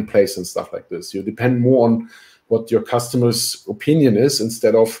tracking in place and stuff like this. You depend more on what your customer's opinion is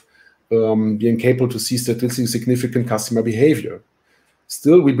instead of being capable to see statistically significant customer behavior.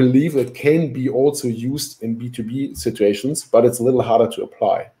 Still, we believe it can be also used in B2B situations, but it's a little harder to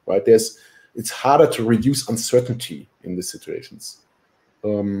apply, right? It's harder to reduce uncertainty in these situations.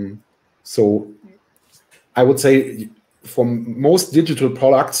 So I would say for most digital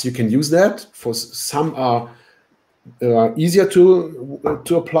products, you can use that. For some are easier to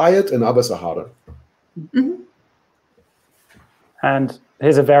apply it, and others are harder. Mm-hmm. And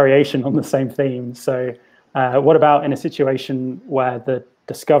here's a variation on the same theme. So what about in a situation where the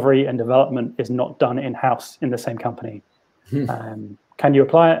discovery and development is not done in-house in the same company? Can you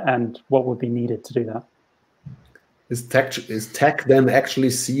apply it, and what would be needed to do that? Is tech then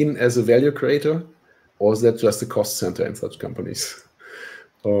actually seen as a value creator, or is that just a cost center in such companies?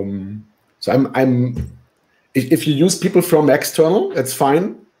 So if you use people from external, that's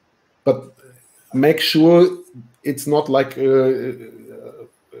fine, but make sure it's not like a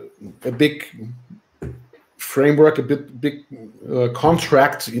big framework, a big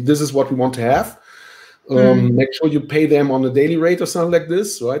contract. This is what we want to have. Make sure you pay them on a daily rate or something like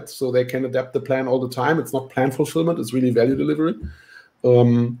this, right? So they can adapt the plan all the time. It's not plan fulfillment, it's really value delivery.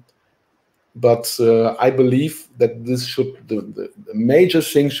 But I believe that this the major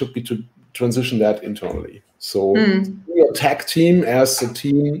thing should be to transition that internally. So your tech team as a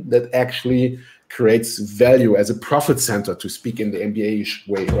team that actually creates value as a profit center, to speak in the MBA-ish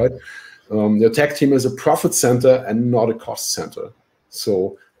way, right? Your tech team is a profit center and not a cost center.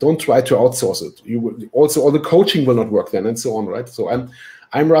 So don't try to outsource it. You will also, all the coaching will not work then, and so on, right? So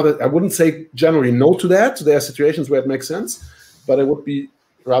I wouldn't say generally no to that. There are situations where it makes sense, but I would be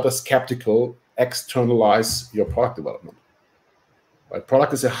rather skeptical. Externalize your product development. Right?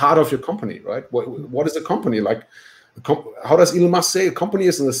 Product is the heart of your company, right? What is a company like? How does Elon Musk say? A company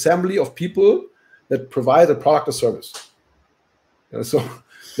is an assembly of people that provide a product or service. So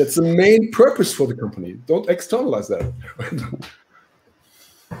that's the main purpose for the company. Don't externalize that.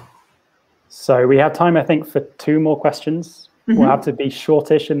 So we have time, I think, for 2 more questions. We'll have to be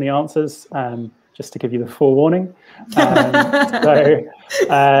shortish in the answers, just to give you the forewarning.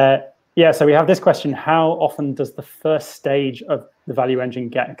 So we have this question: how often does the first stage of the value engine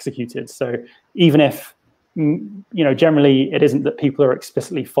get executed? So even if generally it isn't that people are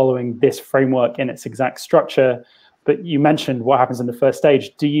explicitly following this framework in its exact structure, but you mentioned what happens in the first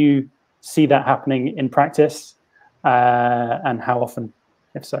stage. Do you see that happening in practice, and how often,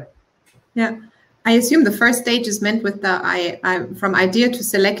 if so? Yeah, I assume the first stage is meant with the from idea to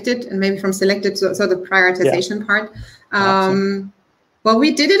selected, and maybe from selected to the prioritization part. Well,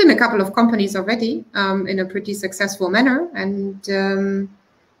 we did it in a couple of companies already in a pretty successful manner, and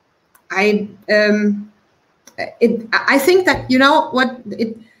I think that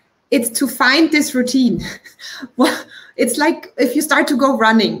it's to find this routine. Well, it's like if you start to go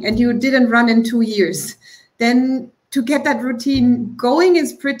running and you didn't run in 2 years, then to get that routine going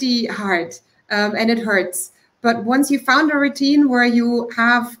is pretty hard, and it hurts. But once you found a routine where you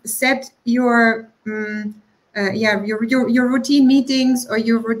have set your routine meetings or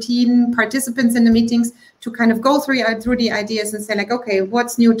your routine participants in the meetings to kind of go through the ideas and say like, okay,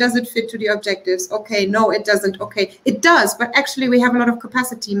 what's new? Does it fit to the objectives? Okay, no, it doesn't. Okay, it does, but actually we have a lot of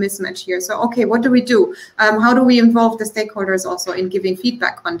capacity mismatch here. So, okay, what do we do? How do we involve the stakeholders also in giving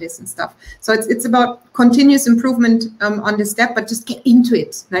feedback on this and stuff? So it's about continuous improvement on the step, but just get into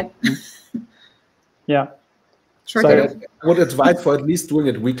it, right? Yeah. Sure. So I would advise for at least doing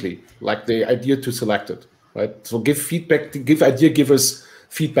it weekly, like the idea to select it. Right. So give feedback, give idea givers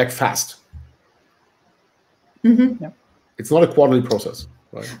feedback fast. Yeah. It's not a quarterly process.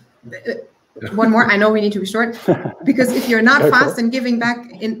 Right. One more. I know we need to be short, because if you're not fast in giving back,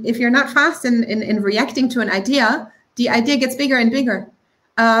 if you're not fast in reacting to an idea, the idea gets bigger and bigger.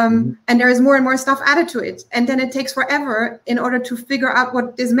 And there is more and more stuff added to it. And then it takes forever in order to figure out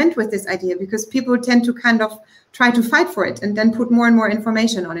what is meant with this idea, because people tend to kind of try to fight for it and then put more and more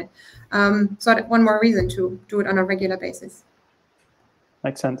information on it. So that's one more reason to do it on a regular basis.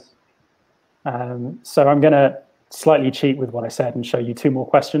 Makes sense. So I'm going to slightly cheat with what I said and show you 2 more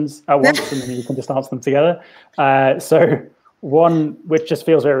questions at once, and then you can just answer them together. So one, which just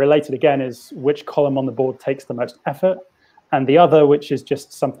feels very related again, is which column on the board takes the most effort? And the other, which is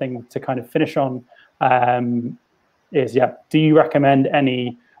just something to kind of finish on, is, do you recommend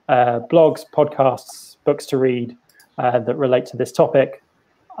any blogs, podcasts, books to read that relate to this topic,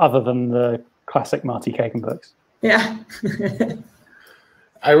 other than the classic Marty Kagan books? Yeah.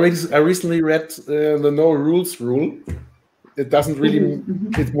 I recently read the No Rules rule. It doesn't really,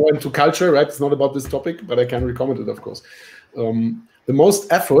 it's more into culture, right? It's not about this topic, but I can recommend it, of course. The most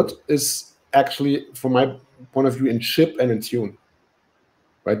effort is actually, from my point of view, in ship and in tune.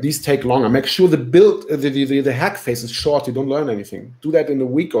 Right? These take longer. Make sure the build, the hack phase is short. You don't learn anything. Do that in a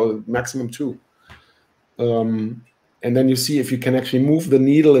week or maximum 2. And then you see if you can actually move the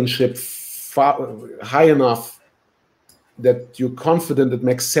needle in ship high enough that you're confident it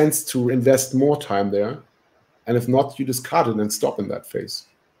makes sense to invest more time there. And if not, you discard it and stop in that phase.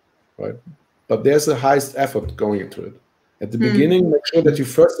 Right? But there's the highest effort going into it. At the beginning, make sure that you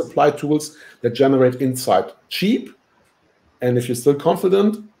first apply tools that generate insight cheap. And if you're still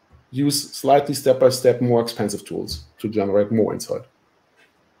confident, use slightly step-by-step more expensive tools to generate more insight.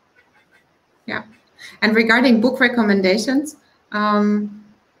 Yeah. And regarding book recommendations, Marty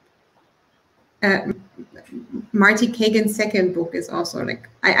Kagan's second book is also like,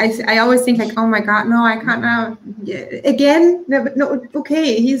 I always think like, oh my God, no, I can't now. Yeah, again? No, but no,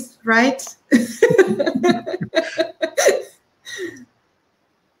 okay, he's right.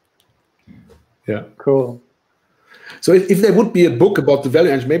 Yeah. Cool. So if there would be a book about the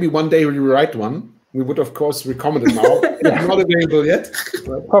value engine, maybe one day we write one. We would, of course, recommend it now. It's not available yet.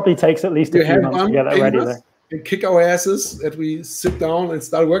 Probably takes at least a few months to get that ready, though. And kick our asses that we sit down and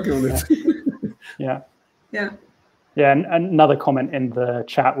start working on it. Yeah. Yeah. Yeah, and another comment in the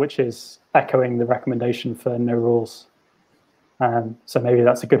chat, which is echoing the recommendation for No Rules. So maybe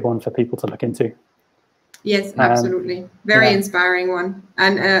that's a good one for people to look into. Yes, absolutely. Very inspiring one.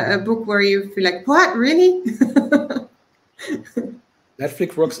 And a book where you feel like, what, really?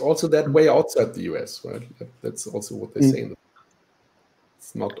 Netflix works also that way outside the US, right? That's also what they say.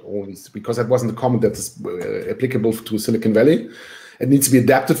 It's not only because that wasn't a comment that is applicable to Silicon Valley. It needs to be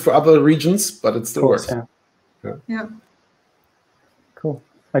adapted for other regions, but it still works. Yeah. Cool.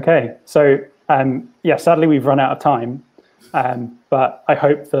 Okay. So, sadly, we've run out of time, but I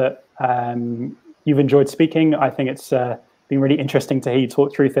hope that you've enjoyed speaking. I think it's been really interesting to hear you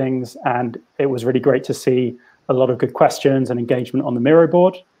talk through things, and it was really great to see a lot of good questions and engagement on the Miro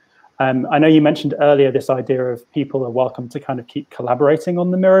board. I know you mentioned earlier this idea of people are welcome to kind of keep collaborating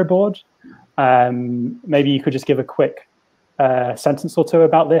on the Miro board. Maybe you could just give a quick sentence or two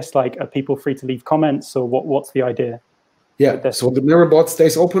about this, like are people free to leave comments, or what's the idea? Yeah, so the Miro board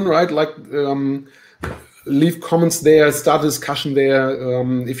stays open, right? Like leave comments there, start a discussion there.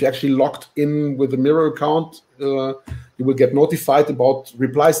 If you're actually logged in with the Miro account, you will get notified about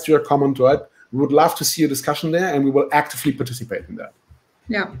replies to your comment, right? We would love to see a discussion there, and we will actively participate in that.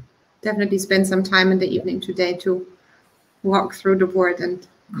 Yeah, definitely spend some time in the evening today to walk through the board and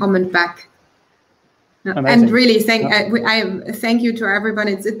comment back. And really, thank you to everyone.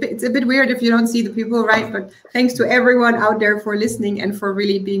 It's a bit weird if you don't see the people, right? But thanks to everyone out there for listening and for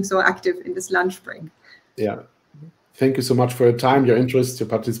really being so active in this lunch break. Yeah, thank you so much for your time, your interest, your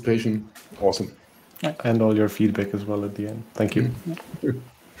participation. Awesome. And all your feedback as well at the end. Thank you.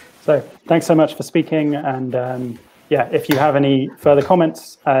 So thanks so much for speaking. And if you have any further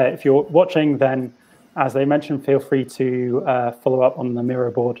comments, if you're watching, then as they mentioned, feel free to follow up on the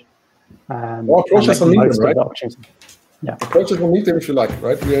Miro board. Or approach us on LinkedIn, right? Yeah. Approach us on LinkedIn if you like,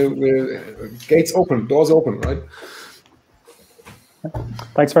 right? We're gates open, doors open, right?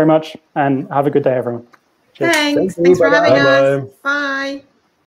 Thanks very much, and have a good day, everyone. Cheers. Thanks for having us. Bye.